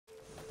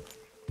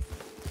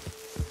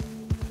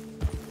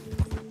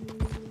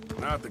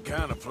Not the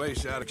kind of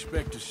place I'd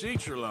expect to see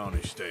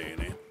Trelawney staying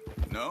in.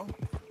 No?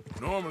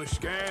 Normally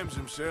scams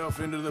himself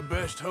into the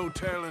best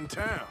hotel in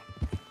town.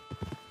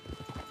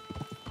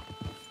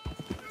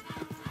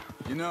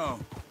 You know,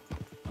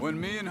 when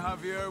me and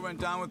Javier went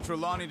down with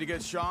Trelawney to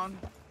get Sean,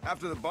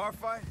 after the bar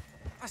fight,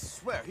 I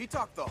swear, he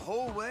talked the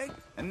whole way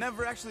and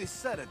never actually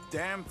said a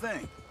damn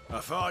thing.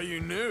 I thought you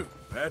knew.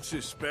 That's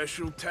his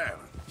special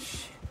talent.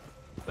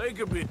 They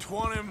could be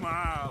 20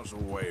 miles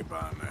away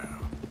by now.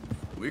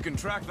 We can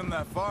track them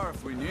that far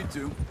if we need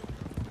to.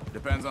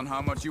 Depends on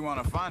how much you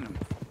want to find them.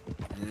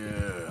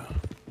 Yeah.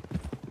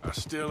 I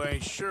still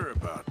ain't sure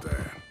about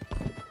that.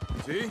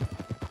 See?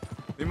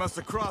 They must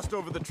have crossed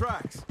over the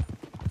tracks.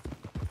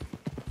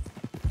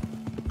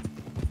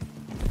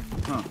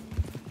 Huh.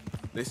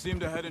 They seem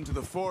to head into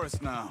the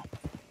forest now.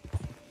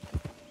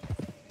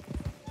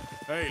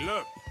 Hey,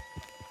 look.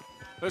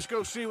 Let's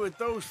go see what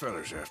those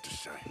fellas have to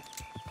say.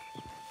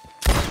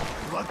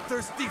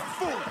 Bloodthirsty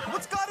fool!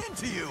 What's got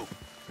into you?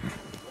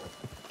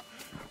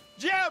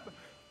 Jeb!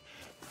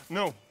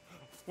 No.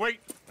 Wait.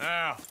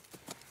 Now,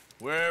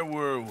 where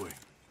were we?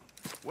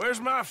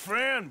 Where's my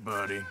friend,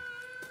 buddy?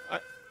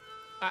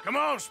 Come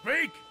on,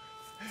 speak!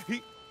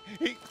 Hey!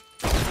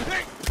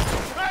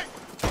 Hey!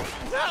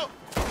 No!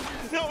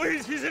 No,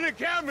 he's in a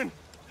cabin.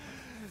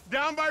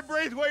 Down by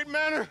Braithwaite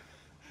Manor.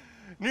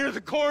 Near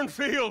the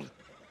cornfield.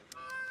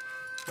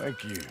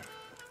 Thank you.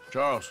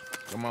 Charles,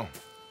 come on.